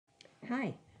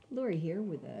Hi, Lori here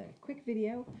with a quick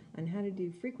video on how to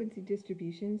do frequency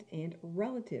distributions and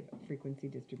relative frequency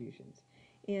distributions.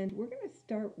 And we're going to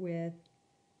start with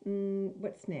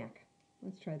what snack?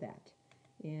 Let's try that.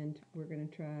 And we're going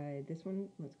to try this one.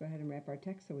 Let's go ahead and wrap our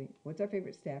text. What's our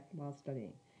favorite snack while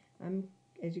studying?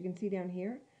 As you can see down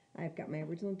here, I've got my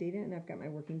original data and I've got my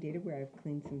working data where I've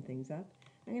cleaned some things up.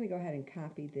 I'm going to go ahead and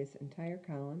copy this entire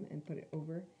column and put it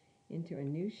over into a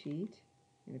new sheet.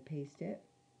 I'm going to paste it.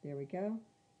 There we go.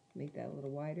 Make that a little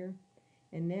wider.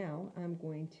 And now I'm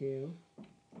going to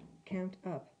count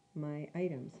up my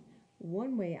items.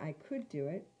 One way I could do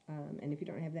it, and if you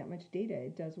don't have that much data,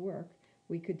 it does work,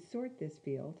 we could sort this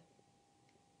field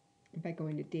by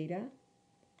going to Data,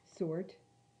 Sort,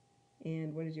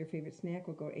 and what is your favorite snack?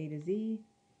 We'll go A to Z.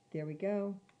 There we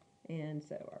go. And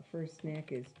so our first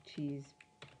snack is cheese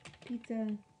pizza.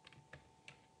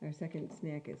 Our second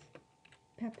snack is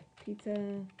pep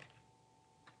pizza.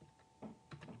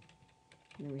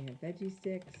 And then we have veggie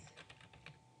sticks.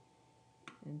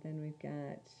 And then we've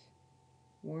got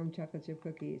warm chocolate chip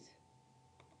cookies.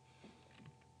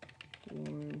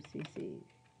 Warm CC's.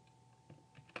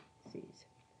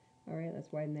 All right,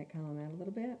 let's widen that column out a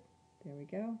little bit. There we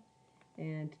go.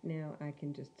 And now I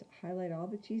can just highlight all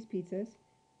the cheese pizzas,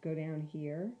 go down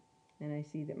here, and I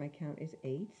see that my count is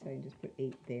 8, so I can just put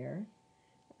 8 there.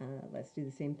 Let's do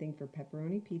the same thing for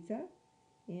pepperoni pizza.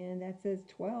 And that says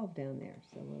 12 down there,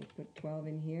 so we'll put 12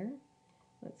 in here.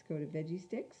 Let's go to veggie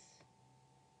sticks,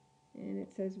 and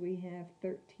it says we have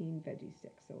 13 veggie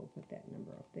sticks, so we'll put that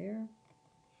number up there.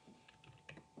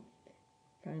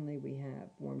 Finally, we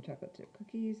have warm chocolate chip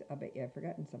cookies. I'll bet you I've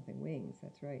forgotten something. Wings,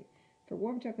 that's right. For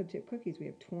warm chocolate chip cookies, we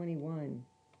have 21.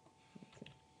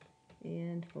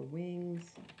 And for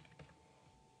wings,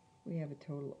 we have a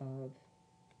total of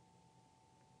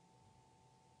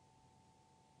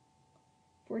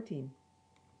 14.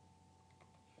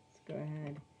 Let's go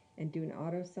ahead and do an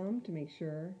auto sum to make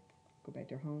sure, go back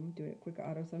to home, do a quick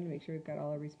auto sum to make sure we've got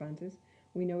all our responses.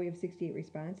 We know we have 68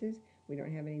 responses. We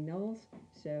don't have any nulls,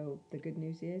 so the good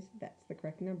news is that's the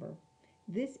correct number.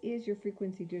 This is your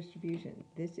frequency distribution.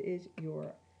 This is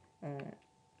your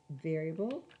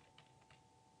variable.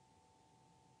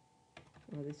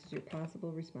 Well, this is your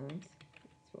possible response.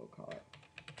 That's what we'll call it.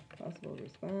 Possible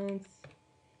response.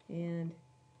 And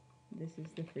this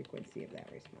is the frequency of that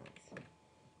response.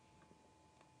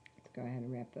 Let's go ahead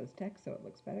and wrap those texts so it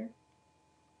looks better.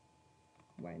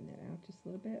 Widen that out just a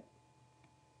little bit.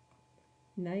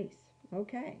 Nice.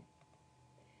 Okay.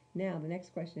 Now the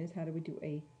next question is, how do we do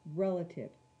a relative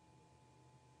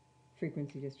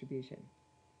frequency distribution?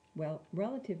 Well,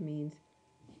 relative means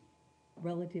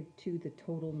relative to the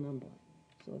total number.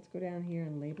 So let's go down here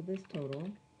and label this total.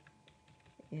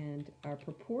 And our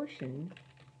proportion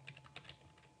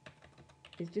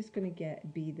is just going to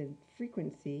be the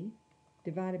frequency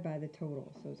divided by the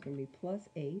total. So it's going to be plus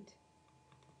 8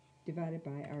 divided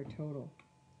by our total.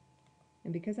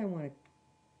 And because I want to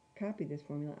copy this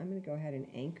formula, I'm going to go ahead and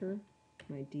anchor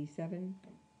my D7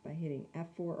 by hitting F4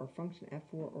 or function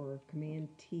F4 or Command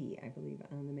T, I believe,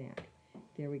 on the Mac.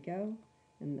 There we go.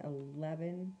 And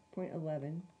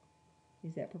 11.11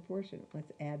 is that proportion.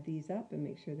 Let's add these up and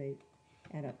make sure they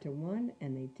add up to 1,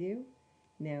 and they do.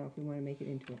 Now, if we want to make it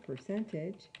into a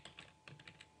percentage,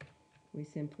 we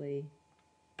simply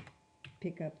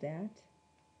pick up that,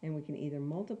 and we can either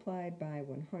multiply by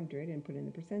 100 and put in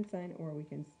the percent sign, or we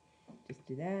can just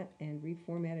do that and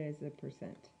reformat it as a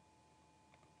percent.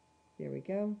 There we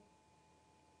go.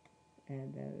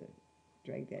 And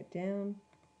drag that down.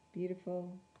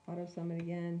 Beautiful. Auto sum it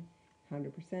again.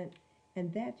 100%.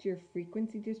 And that's your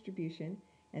frequency distribution.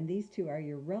 And these two are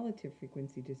your relative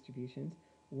frequency distributions.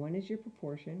 One is your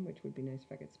proportion, which would be nice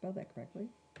if I could spell that correctly.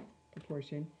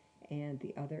 Proportion. And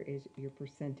the other is your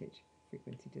percentage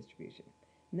frequency distribution.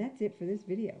 And that's it for this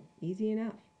video. Easy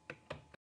enough.